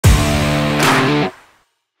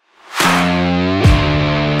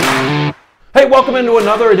Hey, welcome into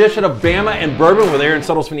another edition of Bama and Bourbon with Aaron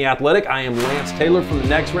Suttles from The Athletic. I am Lance Taylor from The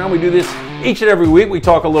Next Round. We do this each and every week. We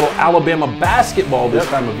talk a little Alabama basketball this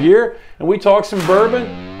time of year, and we talk some bourbon.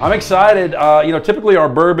 I'm excited. Typically our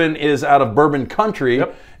bourbon is out of Bourbon Country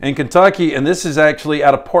in Kentucky, and this is actually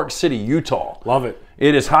out of Park City, Utah. Love it.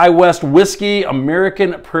 It is High West Whiskey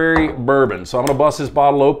American Prairie Bourbon. So I'm going to bust this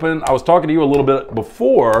bottle open. I was talking to you a little bit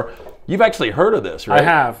before. You've actually heard of this, right? I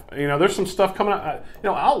have. There's some stuff coming out.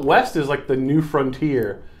 Out west is like the new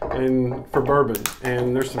frontier for bourbon,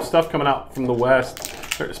 and there's some stuff coming out from the west.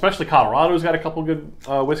 Especially Colorado's got a couple good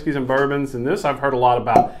whiskeys and bourbons, and this I've heard a lot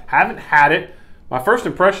about. Haven't had it. My first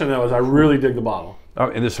impression though is I really dig the bottle. Oh,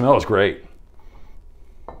 and the smell is great.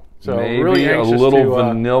 So maybe really a little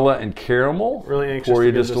vanilla and caramel. Really anxious. Pour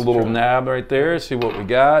you just a little nab right there. See what we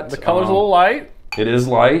got. The color's a little light. It is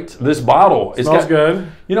light. This bottle smells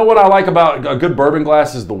good. You know what I like about a good bourbon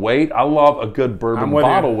glass is the weight. I love a good bourbon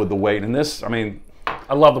bottle with the weight. And this,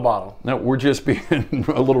 I love the bottle. No, we're just being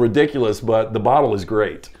a little ridiculous, but the bottle is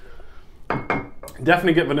great.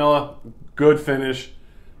 Definitely get vanilla. Good finish.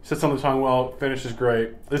 Sits on the tongue well. Finish is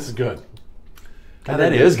great. This is good. God,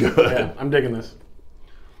 that is good. Yeah, I'm digging this.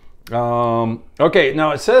 Okay,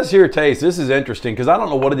 now it says here taste. This is interesting because I don't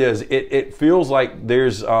know what it is. It feels like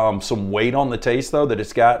there's some weight on the taste though, that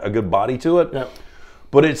it's got a good body to it. Yep.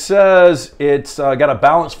 But it says it's got a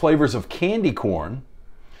balanced flavors of candy corn.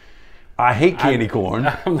 I hate candy corn.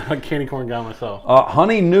 I'm not a candy corn guy myself.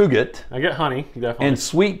 Honey nougat. I get honey, definitely. And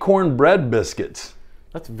sweet corn bread biscuits.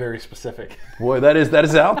 That's very specific. Boy, that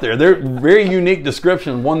is out there. They're very unique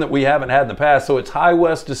description, one that we haven't had in the past. So it's High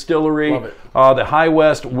West Distillery, Love it. The High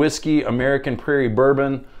West Whiskey American Prairie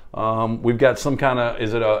Bourbon. We've got some kind of,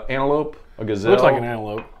 is it an antelope, a gazelle? It looks like an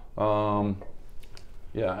antelope.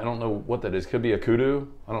 Yeah, I don't know what that is. Could be a kudu.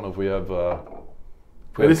 I don't know if we have.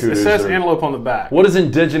 It says antelope on the back. What is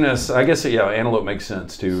indigenous? I guess antelope makes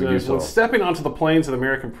sense too. So when stepping onto the plains of the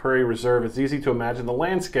American Prairie Reserve, it's easy to imagine the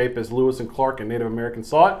landscape as Lewis and Clark and Native Americans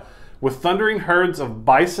saw it, with thundering herds of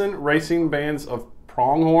bison, racing bands of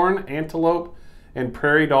pronghorn, antelope, and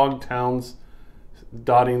prairie dog towns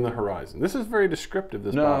dotting the horizon. This is very descriptive.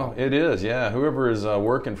 This bottle. It is. Yeah, whoever is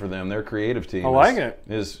working for them, their creative team. I like it.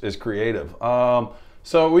 Is creative.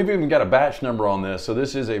 So we've even got a batch number on this. So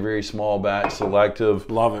this is a very small batch, selective.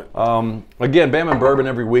 Love it. Again, Bama and Bourbon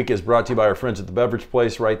every week is brought to you by our friends at the Beverage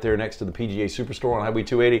Place right there next to the PGA Superstore on Highway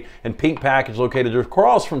 280. And Pink Package located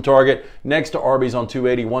across from Target next to Arby's on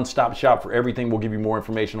 280. One-stop shop for everything. We'll give you more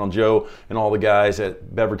information on Joe and all the guys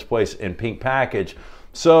at Beverage Place and Pink Package.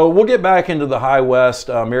 So we'll get back into the High West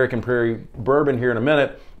American Prairie Bourbon here in a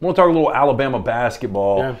minute. We'll talk a little Alabama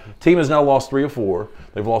basketball. Yeah. Team has now lost 3 of 4.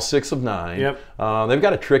 They've lost 6 of 9. Yep. They've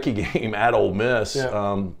got a tricky game at Ole Miss.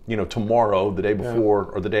 Yep. Tomorrow, the day before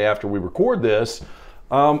or the day after we record this.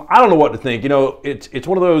 I don't know what to think. It's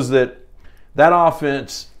one of those that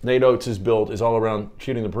offense Nate Oates has built is all around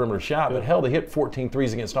shooting the perimeter shot. But hell, they hit 14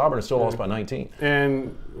 threes against Auburn and still lost by 19.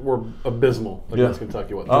 And we're abysmal against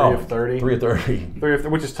Kentucky. What, 3 of 30? 3 of 30. 3 of 30,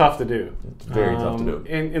 which is tough to do. It's very tough to do.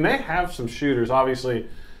 And they have some shooters, obviously,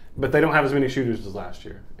 but they don't have as many shooters as last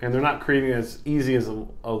year. And they're not creating as easy as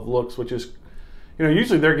of looks, which is,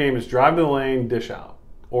 usually their game is drive to the lane, dish out,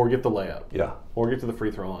 or get the layup. Yeah. Or get to the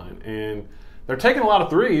free throw line. And they're taking a lot of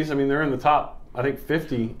threes. They're in the top, I think,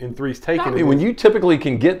 50 in threes taken. When you typically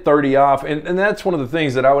can get 30 off, and that's one of the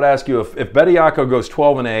things that I would ask you, if Bediako goes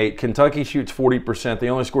 12 and 8, Kentucky shoots 40%, they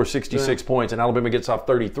only score 66 points, and Alabama gets off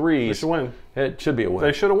 33s. They should win. It should be a win.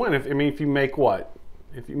 They should have won. If you make what?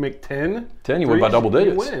 If you make 10? 10, you win by double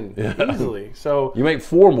digits. You win easily. So you make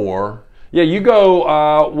 4 more. Yeah, you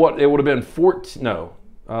go, it would have been 14,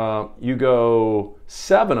 you go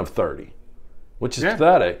 7 of 30. Which is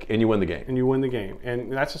pathetic, and you win the game.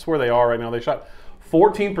 And that's just where they are right now. They shot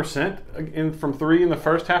 14% from 3 in the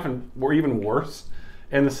first half and were even worse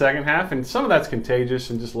in the second half. And some of that's contagious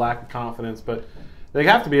and just lack of confidence, but they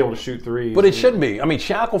have to be able to shoot threes. But it shouldn't be.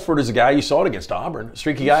 Shackelford is a guy, you saw it against Auburn.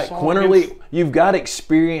 Streaky guy. Quinterly, you've got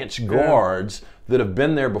experienced guards that have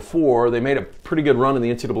been there before. They made a pretty good run in the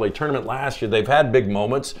NCAA tournament last year. They've had big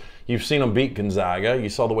moments. You've seen them beat Gonzaga. You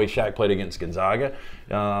saw the way Shaq played against Gonzaga.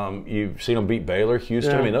 You've seen them beat Baylor,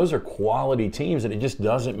 Houston. Yeah. Those are quality teams, and it just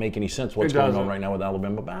doesn't make any sense what's going on right now with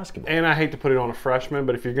Alabama basketball. And I hate to put it on a freshman,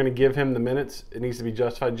 but if you're going to give him the minutes, it needs to be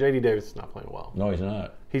justified. J.D. Davis is not playing well. No, he's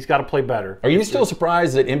not. He's got to play better. Are you still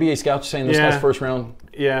surprised that NBA scouts are saying this guy's first round?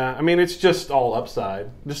 Yeah, it's just all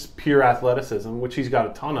upside. Just pure athleticism, which he's got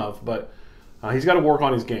a ton of, but he's got to work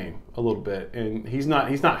on his game a little bit, and he's not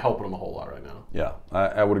helping him a whole lot right now. Yeah,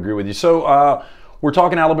 I would agree with you. So We're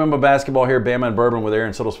talking Alabama basketball here, Bama and Bourbon with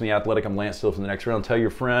Aaron Suttles from The Athletic. I'm Lance Still from The Next Round. Tell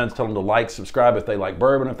your friends, tell them to like, subscribe if they like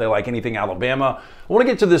Bourbon, if they like anything Alabama. I want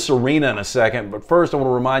to get to this arena in a second, but first I want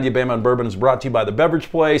to remind you, Bama and Bourbon is brought to you by The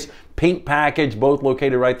Beverage Place, Pink Package, both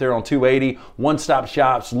located right there on 280. One-stop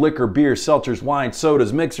shops, liquor, beer, seltzers, wine,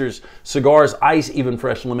 sodas, mixers, cigars, ice, even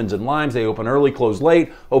fresh lemons and limes. They open early, close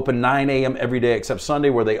late, open 9 a.m. every day except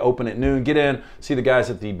Sunday where they open at noon. Get in, see the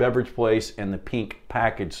guys at The Beverage Place and the Pink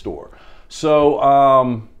Package store.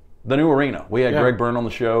 So, the new arena. We had Greg Byrne on the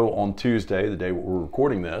show on Tuesday, the day we're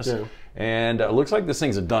recording this, and it looks like this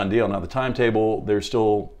thing's a done deal. Now, the timetable, there's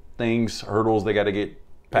still things, hurdles they got to get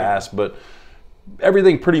past, but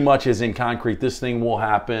everything pretty much is in concrete. This thing will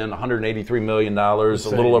happen. $183 million, a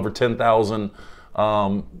little over 10,000,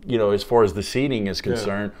 as far as the seating is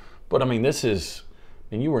concerned. But I mean, this is.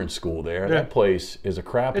 And you were in school there. That place is a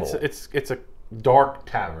crap hole. It's a dark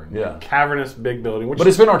tavern. Cavernous big building. But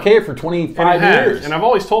it's been archaic for 25 years. And I've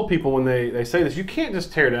always told people when they say this, you can't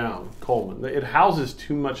just tear down Coleman. It houses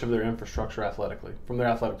too much of their infrastructure athletically from their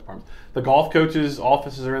athletic departments. The golf coaches'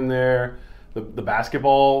 offices are in there. The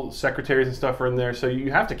basketball secretaries and stuff are in there. So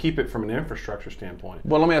you have to keep it from an infrastructure standpoint.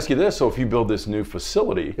 Well, let me ask you this. So if you build this new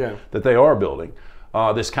facility that they are building,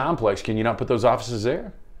 this complex, can you not put those offices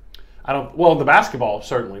there? Well, the basketball,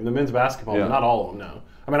 certainly. The men's basketball, but not all of them, no.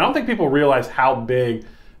 I mean, I don't think people realize how big.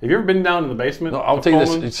 Have you ever been down in the basement? No, I'll tell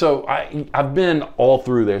you this. So I've been all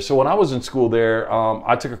through there. So when I was in school there,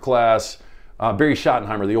 I took a class, Barry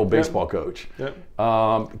Schottenheimer, the old baseball coach,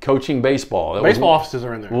 coaching baseball. Baseball offices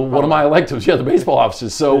are in there. Well, one of my electives, the baseball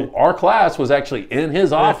offices. So our class was actually in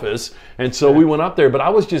his office, and so we went up there. But I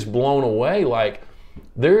was just blown away. Like,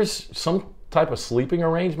 there's some type of sleeping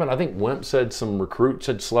arrangement. I think Wimp said some recruits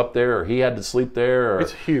had slept there, or he had to sleep there. Or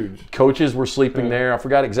it's huge. Coaches were sleeping there. I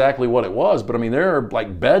forgot exactly what it was, but I mean, there are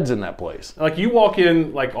like beds in that place. Like, you walk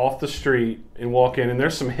in like off the street and walk in, and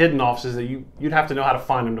there's some hidden offices that you'd have to know how to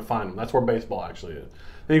find them to find them. That's where baseball actually is.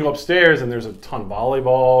 Then you go upstairs, and there's a ton of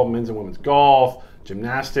volleyball, men's and women's golf,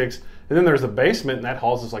 gymnastics, and then there's the basement, and that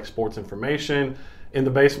houses like sports information. In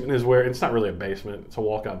the basement is where it's not really a basement; it's a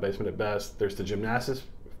walkout basement at best. There's the gymnastics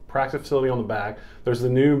practice facility on the back. There's the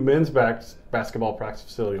new men's basketball practice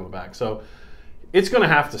facility on the back. So it's going to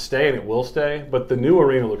have to stay, and it will stay, but the new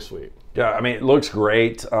arena looks sweet. Yeah, I mean, it looks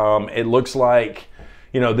great. It looks like,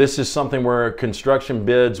 this is something where construction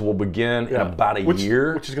bids will begin in about a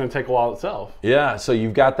year. Which is going to take a while itself. Yeah, so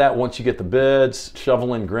you've got that. Once you get the bids,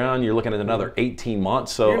 shovel in ground, you're looking at another 18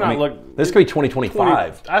 months. So this could be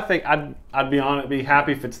 2025. I think I'd be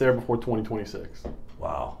happy if it's there before 2026.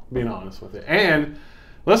 Wow. Being honest with you. And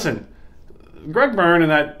listen, Greg Byrne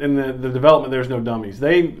and the development, there's no dummies.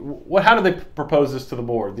 How did they propose this to the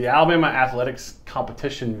board? The Alabama Athletics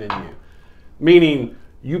competition venue. Meaning,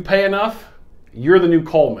 you pay enough, you're the new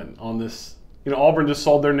Coleman on this. Auburn just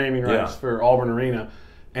sold their naming rights for Auburn Arena.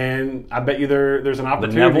 And I bet you there's an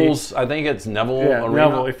opportunity. The Neville's, I think it's Neville Arena.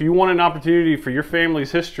 Neville. If you want an opportunity for your family's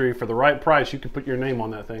history for the right price, you can put your name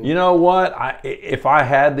on that thing. You know what? If I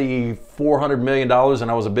had the $400 million and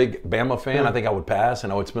I was a big Bama fan, I think I would pass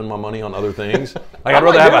and I would spend my money on other things. Like, I'd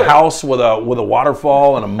rather have a house with a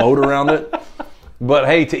waterfall and a moat around it. But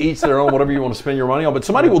hey, to each their own, whatever you want to spend your money on. But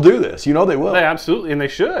somebody will do this. They will. They absolutely, and they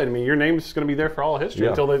should. I mean, your name's going to be there for all history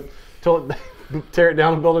until they tear it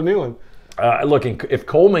down and build a new one. Look, if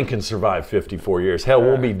Coleman can survive 54 years, hell,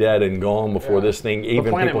 we'll be dead and gone before this thing.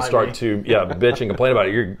 Even people start to bitch and complain about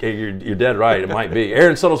it. You're dead right. It might be.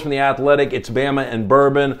 Aaron Suttles from The Athletic. It's Bama and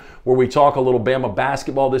Bourbon, where we talk a little Bama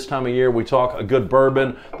basketball this time of year. We talk a good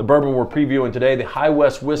bourbon. The bourbon we're previewing today, the High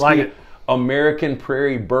West Whiskey American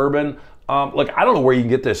Prairie Bourbon. Look, I don't know where you can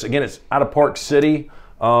get this. Again, it's out of Park City.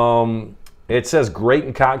 It says great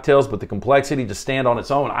in cocktails, but the complexity to stand on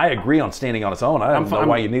its own. I agree on standing on its own. I don't know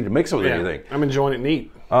why you need to mix it with anything. I'm enjoying it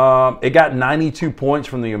neat. It got 92 points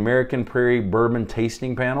from the American Prairie Bourbon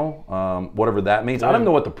Tasting Panel, whatever that means. I don't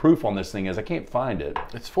know what the proof on this thing is. I can't find it.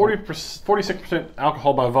 It's 46%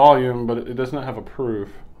 alcohol by volume, but it does not have a proof.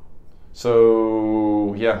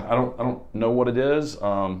 So yeah, I don't know what it is,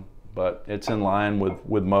 but it's in line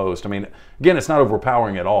with most. I mean, again, it's not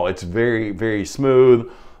overpowering at all. It's very, very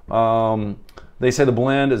smooth. They say the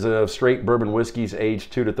blend is of straight bourbon whiskeys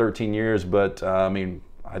aged 2 to 13 years, but I mean,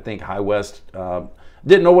 I think High West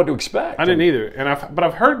didn't know what to expect. I didn't either, but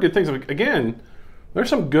I've heard good things. Again, there's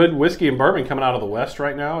some good whiskey and bourbon coming out of the West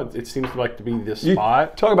right now. It seems like to be this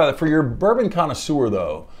spot. Talk about it for your bourbon connoisseur,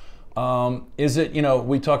 though. Is it,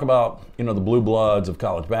 we talk about the blue bloods of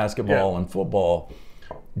college basketball and football.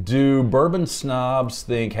 Do bourbon snobs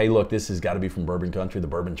think, hey, look, this has got to be from Bourbon Country, the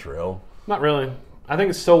Bourbon Trail? Not really. I think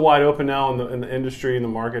it's so wide open now in the industry, and the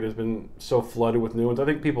market has been so flooded with new ones. I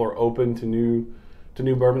think people are open to new to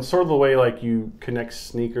new bourbons. Sort of the way like you connect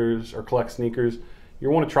sneakers or collect sneakers. You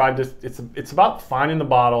want to try just it's about finding the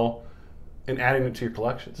bottle and adding it to your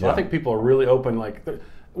collection. So I think people are really open. Like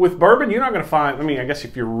with bourbon, you're not going to find. I mean, I guess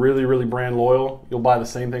if you're really, really brand loyal, you'll buy the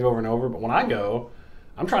same thing over and over. But when I go,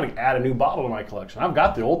 I'm trying to add a new bottle to my collection. I've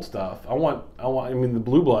got the old stuff. I mean, the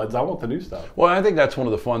Blue Bloods. I want the new stuff. Well, I think that's one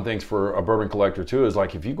of the fun things for a bourbon collector too. Is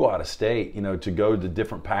like if you go out of state, to go to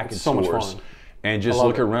different package stores. Much fun. And just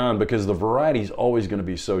look around because the variety is always going to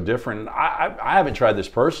be so different. And I haven't tried this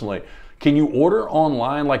personally. Can you order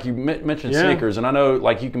online? Like you mentioned sneakers, and I know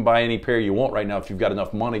like you can buy any pair you want right now if you've got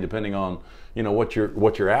enough money, depending on what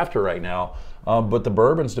you're after right now. But the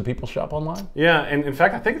bourbons, do people shop online? Yeah, and in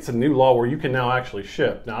fact, I think it's a new law where you can now actually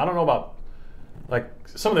ship. Now I don't know about like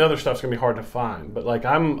some of the other stuff's gonna be hard to find, but like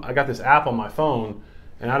I got this app on my phone,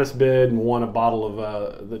 and I just bid and won a bottle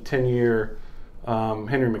of the 10-year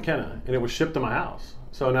Henry McKenna, and it was shipped to my house.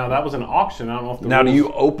 So now that was an auction. I don't know if now do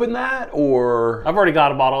you open that or? I've already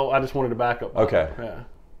got a bottle. I just wanted a backup bottle. Okay. Yeah.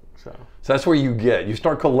 So that's where you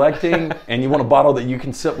start collecting, and you want a bottle that you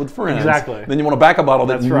can sit with friends. Exactly. Then you want a backup bottle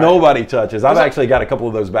that nobody touches. I've actually got a couple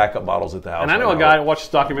of those backup bottles at the house. And I know a guy who watched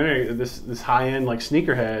this documentary. This high end like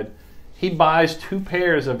sneakerhead. He buys 2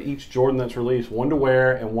 pairs of each Jordan that's released, one to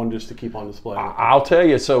wear and one just to keep on display. I'll tell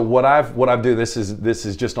you. So what I do. This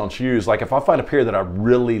is just on shoes. Like if I find a pair that I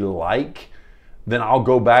really like, then I'll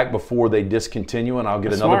go back before they discontinue and I'll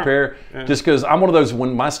get another pair. Yeah. Just because I'm one of those,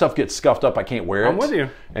 when my stuff gets scuffed up, I can't wear it. I'm with you.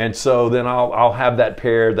 And so then I'll have that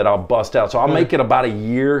pair that I'll bust out. So I'll make it about a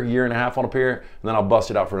year and a half on a pair, and then I'll bust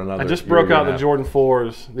it out for another. I just broke out the Jordan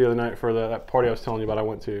 4s the other night for that party I was telling you about I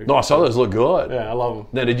went to. No, I saw those look good. Yeah, I love them.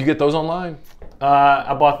 Now, did you get those online?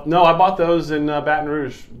 I bought those in Baton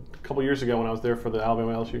Rouge a couple years ago when I was there for the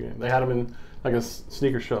Alabama LSU game. They had them in like a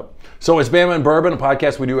sneaker shop. So it's Bama and Bourbon, a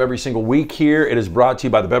podcast we do every single week here. It is brought to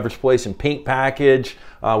you by the Beverage Place and Pink Package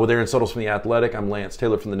with Aaron Suttles from The Athletic. I'm Lance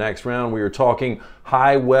Taylor from The Next Round. We are talking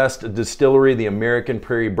High West Distillery, the American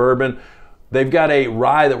Prairie Bourbon. They've got a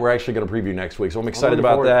rye that we're actually going to preview next week, so I'm excited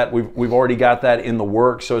about that. We've already got that in the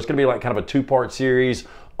works, so it's going to be like kind of a 2-part series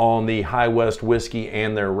on the High West whiskey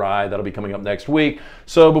and their rye. That'll be coming up next week.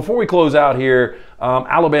 So before we close out here,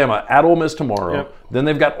 Alabama at Ole Miss tomorrow. Yep. Then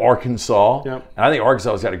they've got Arkansas. Yep. And I think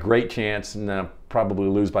Arkansas has got a great chance, and probably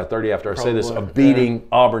lose by 30 after I say this, of beating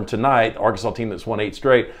Auburn tonight, Arkansas team that's won 8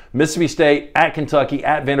 straight. Mississippi State, at Kentucky,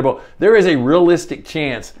 at Vanderbilt. There is a realistic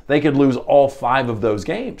chance they could lose all 5 of those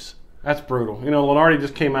games. That's brutal. Lenardi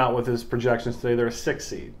just came out with his projections today. They're a 6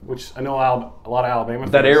 seed, which I know a lot of Alabama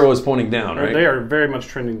fans. That arrow is pointing down, right? They are very much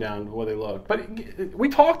trending down the way they look. But we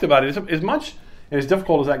talked about it. As much and as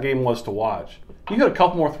difficult as that game was to watch, you got a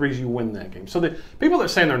couple more threes, you win that game. So the people that are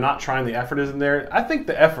saying they're not trying, the effort isn't there, I think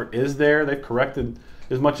the effort is there. They've corrected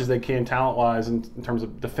as much as they can talent-wise in terms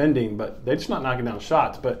of defending, but they're just not knocking down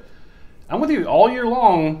shots. But I'm with you all year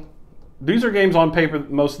long. These are games on paper,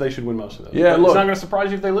 they should win most of those. Yeah, look, it's not going to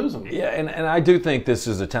surprise you if they lose them. Yeah, and I do think this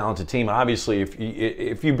is a talented team. Obviously,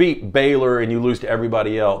 if you beat Baylor and you lose to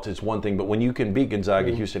everybody else, it's one thing. But when you can beat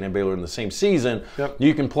Gonzaga, Houston, and Baylor in the same season,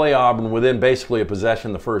 you can play Auburn within basically a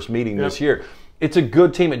possession the first meeting this year. It's a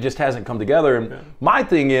good team. It just hasn't come together. And my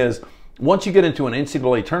thing is, once you get into an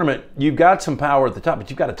NCAA tournament, you've got some power at the top,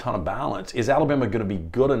 but you've got a ton of balance. Is Alabama going to be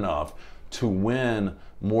good enough to win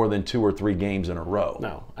more than 2 or 3 games in a row?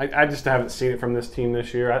 No, I just haven't seen it from this team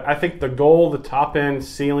this year. I think the goal, the top end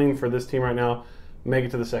ceiling for this team right now, make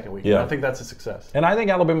it to the second week. Yeah. I think that's a success. And I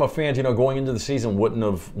think Alabama fans, going into the season wouldn't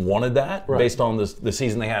have wanted that based on the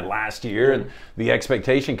season they had last year and the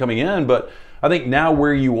expectation coming in. But I think now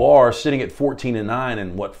where you are, sitting at 14-9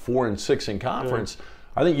 and 4-6 in conference,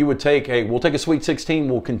 I think you would take, we'll take a Sweet 16,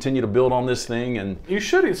 we'll continue to build on this thing. And you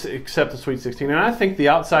should accept the Sweet 16. And I think the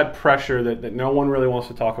outside pressure that no one really wants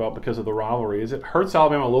to talk about because of the rivalry is it hurts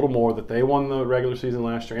Alabama a little more that they won the regular season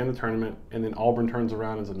last year and the tournament, and then Auburn turns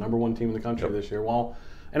around as the #1 team in the country this year.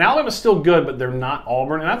 And Alabama's still good, but they're not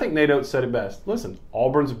Auburn. And I think Nate Oates said it best. Listen,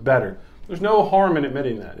 Auburn's better. There's no harm in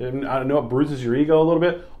admitting that. And I know it bruises your ego a little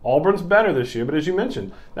bit. Auburn's better this year, but as you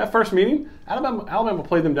mentioned, that first meeting, Alabama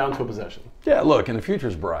played them down to a possession. Yeah, look, and the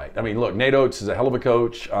future's bright. I mean, look, Nate Oates is a hell of a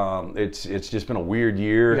coach. It's just been a weird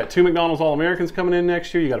year. You got 2 McDonald's All-Americans coming in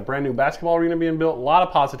next year. You got a brand new basketball arena being built. A lot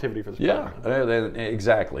of positivity for this program.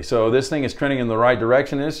 Exactly. So this thing is trending in the right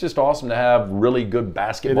direction. And it's just awesome to have really good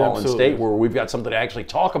basketball in state where we've got something to actually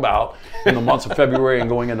talk about in the months of February and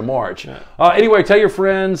going into March. Anyway, tell your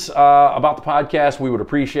friends about the podcast. We would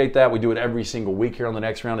appreciate that. We do it every single week here on The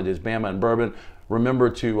Next Round. It is Bama and Bourbon. Remember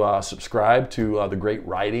to subscribe to the great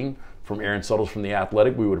writing from Aaron Suttles from The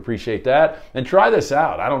Athletic. We would appreciate that. And try this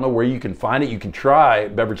out. I don't know where you can find it. You can try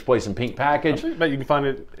Beverage Place in Pink Package. I bet you can find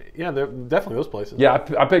it. Yeah, they're definitely those places. Yeah,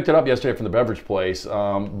 I picked it up yesterday from the Beverage Place,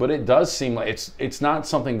 but it does seem like it's not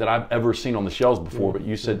something that I've ever seen on the shelves before, but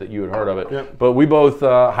you said that you had heard of it. Yep. But we both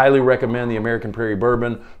highly recommend the American Prairie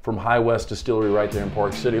Bourbon from High West Distillery right there in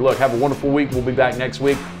Park City. Look, have a wonderful week. We'll be back next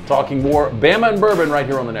week talking more Bama and bourbon right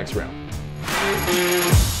here on The Next Round.